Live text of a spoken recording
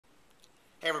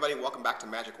Hey everybody, welcome back to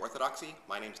Magic Orthodoxy.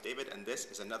 My name's David and this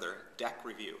is another deck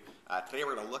review. Today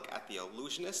we're going to look at the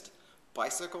Ellusionist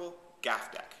Bicycle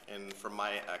Gaff deck, and for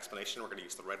my explanation we're going to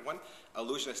use the red one.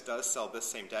 Ellusionist does sell this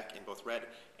same deck in both red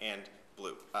and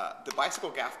blue. The Bicycle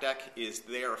Gaff deck is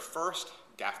their first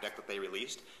Gaff deck that they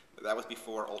released. That was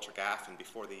before Ultra Gaff and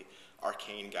before the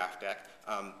Arcane Gaff deck.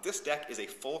 This deck is a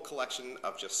full collection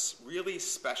of just really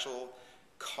special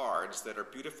cards that are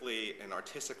beautifully and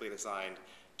artistically designed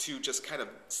to just kind of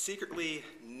secretly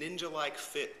ninja-like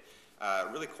fit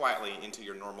really quietly into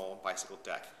your normal bicycle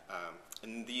deck.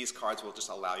 And these cards will just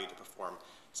allow you to perform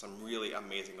some really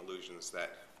amazing illusions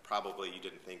that probably you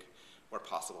didn't think were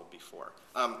possible before.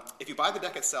 If you buy the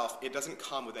deck itself, it doesn't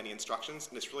come with any instructions,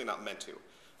 and it's really not meant to.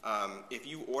 If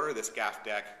you order this Gaff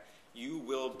deck, you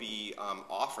will be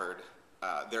offered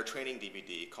their training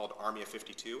DVD called Army of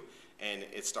 52, and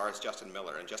it stars Justin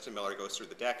Miller. And Justin Miller goes through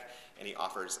the deck, and he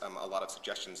offers a lot of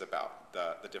suggestions about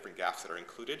the different Gaffs that are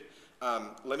included.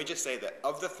 Let me just say that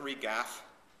of the 3 Gaff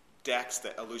decks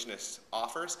that Ellusionist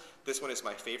offers, this one is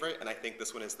my favorite, and I think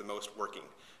this one is the most working.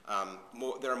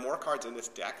 There are more cards in this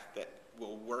deck that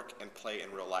will work and play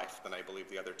in real life than I believe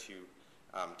the other 2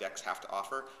 decks have to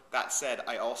offer. That said,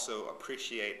 I also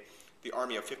appreciate the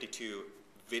Army of 52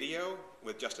 video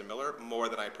with Justin Miller more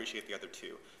than I appreciate the other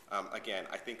 2. Again,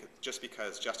 I think just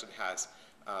because Justin has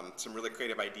some really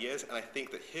creative ideas, and I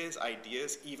think that his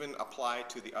ideas even apply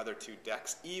to the other 2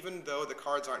 decks, even though the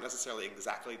cards aren't necessarily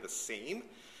exactly the same,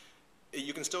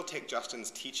 you can still take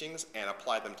Justin's teachings and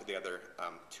apply them to the other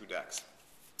 2 decks.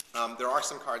 There are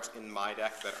some cards in my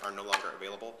deck that are no longer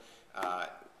available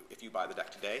if you buy the deck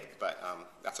today, but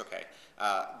that's okay.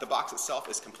 The box itself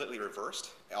is completely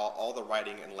reversed. All the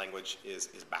writing and language is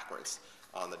backwards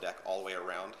on the deck all the way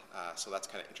around, so that's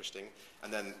kind of interesting.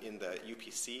 And then in the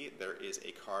UPC, there is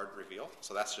a card reveal,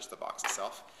 so that's just the box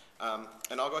itself.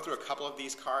 And I'll go through a couple of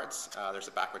these cards. There's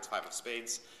a backwards 5 of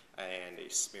spades and a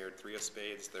smeared 3 of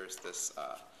spades. There's this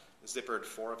zippered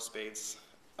 4 of spades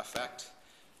effect.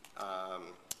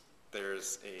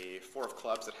 There's a 4 of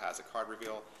clubs that has a card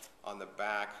reveal. On the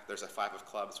back, there's a 5 of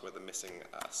clubs with a missing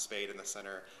spade in the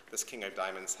center. This king of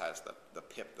diamonds has the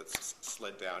pip that's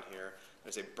slid down here.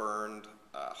 There's a burned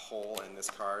hole in this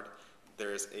card.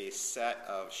 There's a set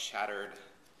of shattered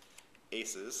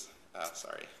aces,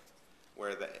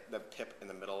 where the pip in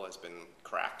the middle has been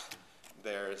cracked.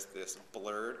 There's this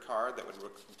blurred card that would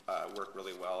work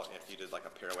really well if you did like a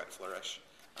pirouette flourish.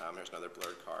 There's another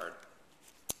blurred card.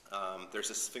 There's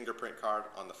this fingerprint card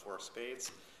on the 4 of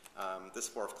spades. This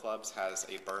 4 of clubs has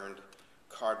a burned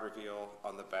card reveal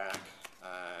on the back,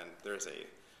 and there's a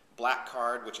black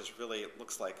card which is really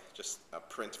looks like just a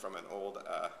print from an old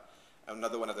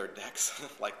another one of their decks,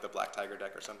 like the Black Tiger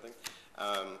deck or something.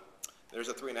 There's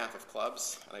a 3.5 of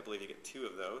clubs, and I believe you get 2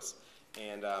 of those.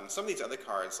 And some of these other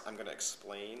cards I'm going to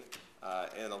explain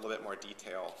in a little bit more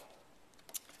detail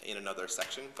in another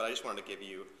section, but I just wanted to give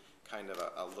you kind of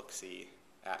a look-see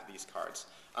at these cards.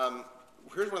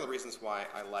 Here's one of the reasons why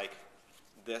I like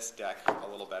this deck a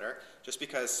little better, just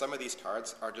because some of these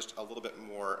cards are just a little bit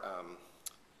more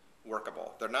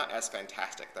workable. They're not as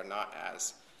fantastic. They're not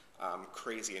as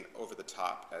crazy and over the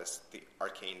top as the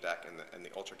Arcane deck and the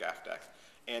Ultra Gaff deck.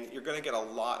 And you're going to get a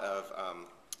lot of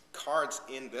cards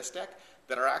in this deck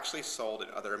that are actually sold in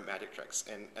other magic tricks.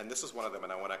 And this is one of them,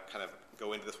 and I want to kind of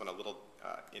go into this one a little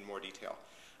in more detail.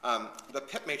 The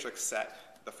Pip Matrix set,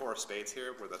 the 4 of spades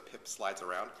here, where the pip slides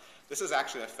around, this is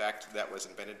actually an effect that was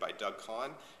invented by Doug Kahn,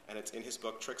 and it's in his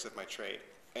book, Tricks of My Trade.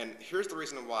 And here's the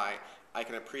reason why I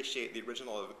can appreciate the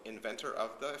original inventor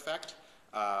of the effect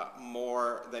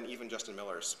more than even Justin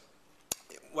Miller's.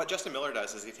 What Justin Miller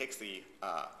does is he takes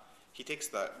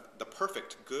the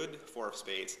perfect good 4 of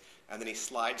spades, and then he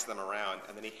slides them around,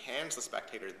 and then he hands the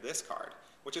spectator this card,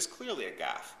 which is clearly a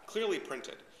gaff, clearly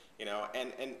printed. You know,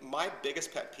 and my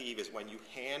biggest pet peeve is when you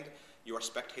hand your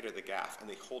spectator the gaff and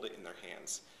they hold it in their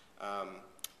hands.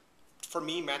 For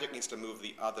me, Magic needs to move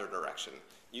the other direction.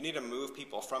 You need to move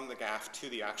people from the gaff to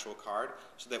the actual card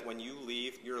so that when you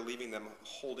leave, you're leaving them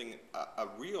holding a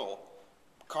real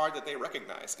card that they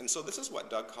recognize. And so this is what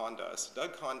Doug Kahn does.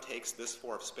 Doug Kahn takes this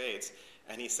 4 of spades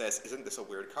and he says, isn't this a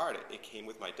weird card? It came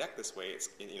with my deck this way,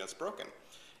 it's broken.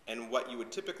 And what you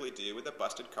would typically do with a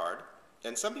busted card,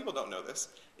 and some people don't know this,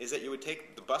 is that you would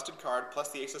take the busted card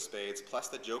plus the ace of spades plus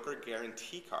the Joker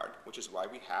guarantee card, which is why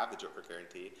we have the Joker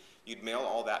guarantee. You'd mail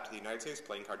all that to the United States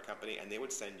Playing Card Company, and they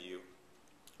would send you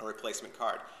a replacement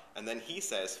card. And then he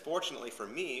says, fortunately for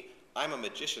me, I'm a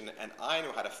magician and I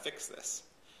know how to fix this.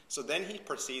 So then he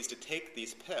proceeds to take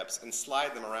these pips and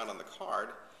slide them around on the card,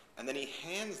 and then he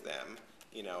hands them,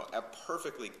 you know, a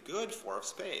perfectly good 4 of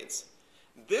spades.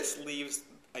 This leaves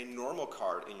a normal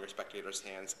card in your spectator's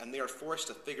hands, and they are forced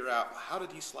to figure out, how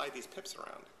did you slide these pips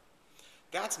around?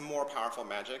 That's more powerful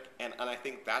Magic, and I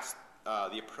think that's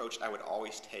the approach I would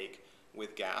always take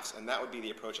with Gaffs, and that would be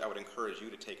the approach I would encourage you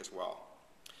to take as well.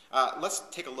 Let's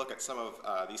take a look at some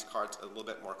of these cards a little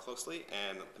bit more closely,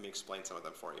 and let me explain some of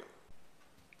them for you.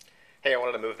 Hey, I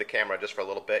wanted to move the camera just for a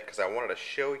little bit because I wanted to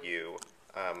show you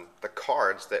the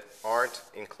cards that aren't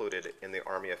included in the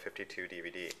Army of 52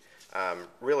 DVD.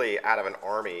 Really, out of an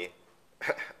army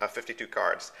of 52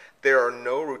 cards, there are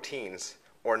no routines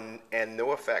and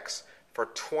no effects for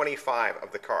 25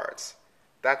 of the cards.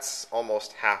 That's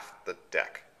almost half the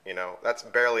deck, you know? That's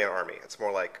barely an army. It's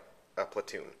more like a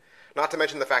platoon. Not to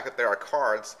mention the fact that there are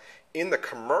cards in the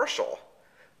commercial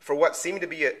for what seem to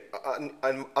be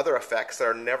other effects that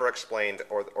are never explained,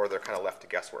 or they're kind of left to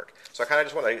guesswork. So I kind of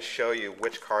just want to show you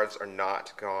which cards are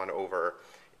not gone over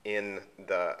in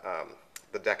the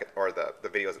deck or the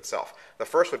videos itself. The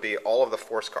first would be all of the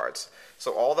force cards.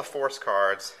 So all the force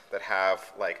cards that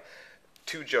have like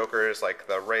 2 jokers, like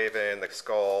the Raven, the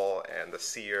Skull, and the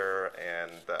Seer,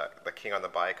 and the King on the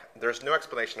bike. There's no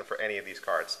explanation for any of these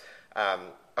cards.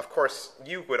 Of course,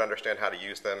 you would understand how to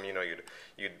use them. You know,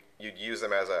 you'd use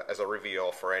them as a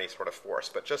reveal for any sort of force.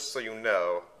 But just so you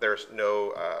know, there's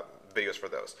no videos for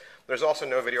those. There's also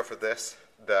no video for this,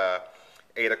 the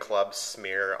 8 of clubs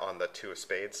smear on the 2 of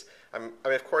spades. I mean,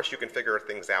 of course, you can figure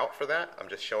things out for that. I'm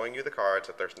just showing you the cards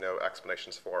that there's no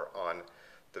explanations for on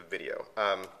the video.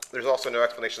 There's also no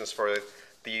explanations for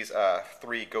these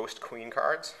 3 Ghost Queen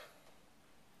cards.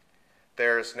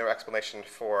 There's no explanation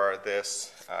for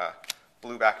this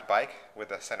blue-backed bike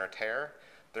with a center tear.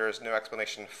 There's no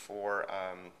explanation for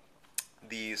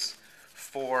these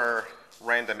 4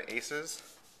 random aces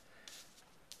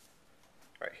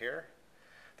right here.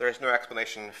 There's no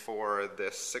explanation for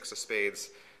this 6 of spades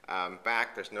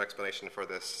back. There's no explanation for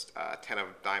this 10 of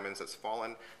diamonds that's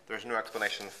fallen. There's no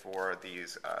explanation for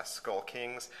these skull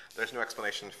kings. There's no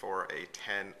explanation for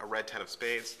a red 10 of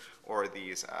spades, or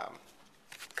these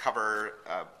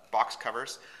box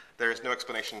covers. There's no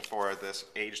explanation for this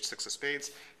aged 6 of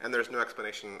spades, and there's no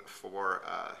explanation for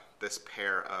this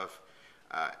pair of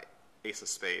ace of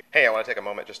spades. Hey, I want to take a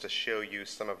moment just to show you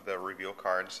some of the reveal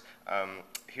cards.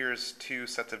 Here's 2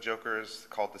 sets of jokers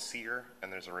called the Seer,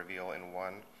 and there's a reveal in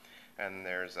one. And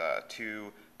there's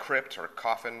 2 crypt or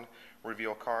coffin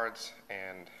reveal cards,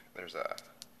 and there's a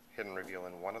hidden reveal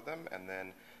in one of them. And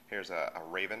then here's a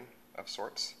raven of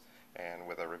sorts, and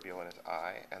with a reveal in his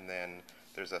eye. And then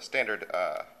there's a standard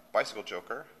bicycle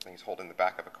joker, and he's holding the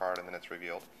back of a card, and then it's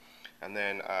revealed. And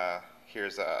then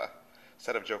here's a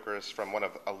set of jokers from one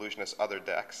of Ellusionist's other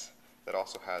decks that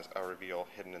also has a reveal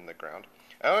hidden in the ground.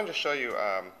 I want to just show you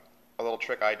a little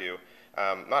trick I do.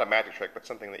 Not a magic trick, but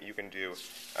something that you can do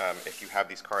if you have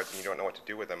these cards and you don't know what to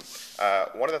do with them.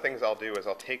 One of the things I'll do is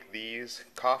I'll take these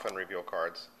coffin reveal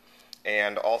cards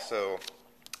and also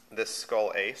this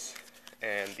skull ace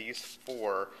and these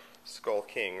 4 skull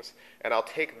kings, and I'll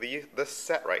take this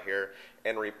set right here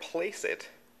and replace it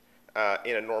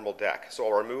in a normal deck. So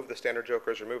I'll remove the standard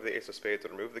jokers, remove the ace of spades,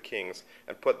 and remove the kings,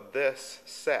 and put this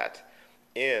set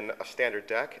in a standard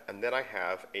deck, and then I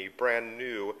have a brand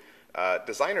new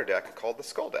designer deck called the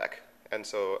Skull deck. And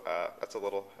so that's a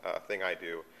little thing I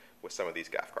do with some of these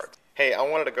Gaff cards. Hey, I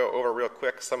wanted to go over real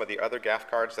quick some of the other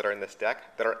Gaff cards that are in this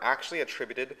deck that are actually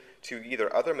attributed to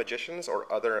either other magicians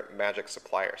or other magic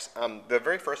suppliers. The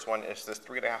very first one is this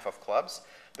 3.5 of clubs.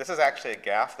 This is actually a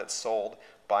Gaff that's sold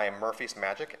by Murphy's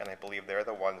Magic, and I believe they're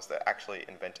the ones that actually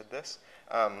invented this.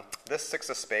 This 6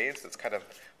 of spades that's kind of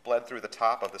bled through the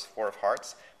top of this 4 of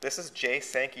hearts. This is Jay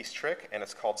Sankey's trick, and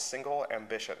it's called Single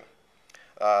Ambition.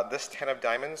 This 10 of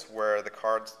diamonds, where the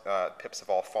cards pips have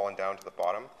all fallen down to the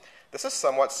bottom. This is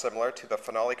somewhat similar to the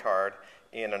finale card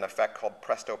in an effect called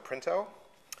Presto Printo.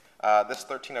 This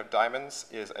 13 of diamonds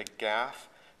is a Gaff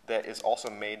that is also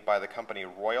made by the company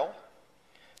Royal.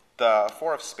 The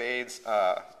 4 of spades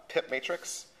pip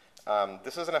matrix.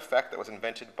 This is an effect that was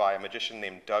invented by a magician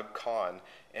named Doug Kahn,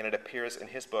 and it appears in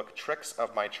his book Tricks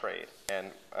of My Trade.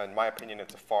 And in my opinion,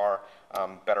 it's a far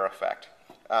better effect.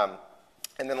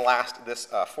 And then last, this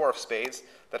 4 of spades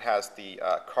that has the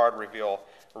card reveal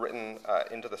written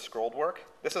into the scrolled work.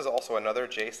 This is also another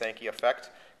Jay Sankey effect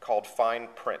called Fine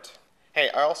Print. Hey,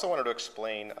 I also wanted to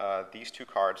explain these 2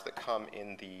 cards that come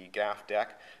in the Gaff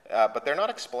deck, but they're not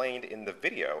explained in the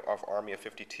video of Army of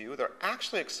 52. They're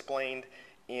actually explained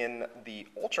in the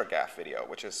Ultra Gaff video,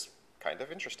 which is kind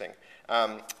of interesting.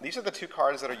 These are the 2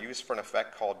 cards that are used for an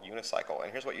effect called Unicycle,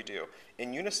 and here's what you do.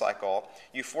 In Unicycle,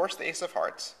 you force the Ace of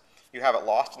Hearts, you have it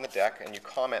lost in the deck, and you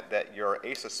comment that your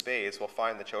Ace of Spades will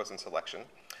find the chosen selection.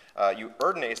 You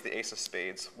ordinate the ace of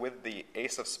spades with the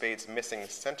ace of spades missing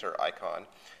center icon,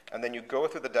 and then you go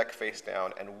through the deck face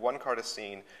down, and one card is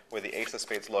seen with the ace of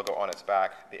spades logo on its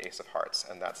back, the ace of hearts,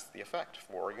 and that's the effect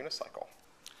for Unicycle.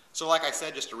 So like I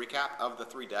said, just to recap, of the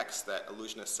 3 decks that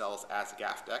Ellusionist sells as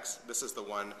Gaff decks, this is the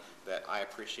one that I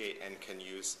appreciate and can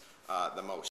use the most.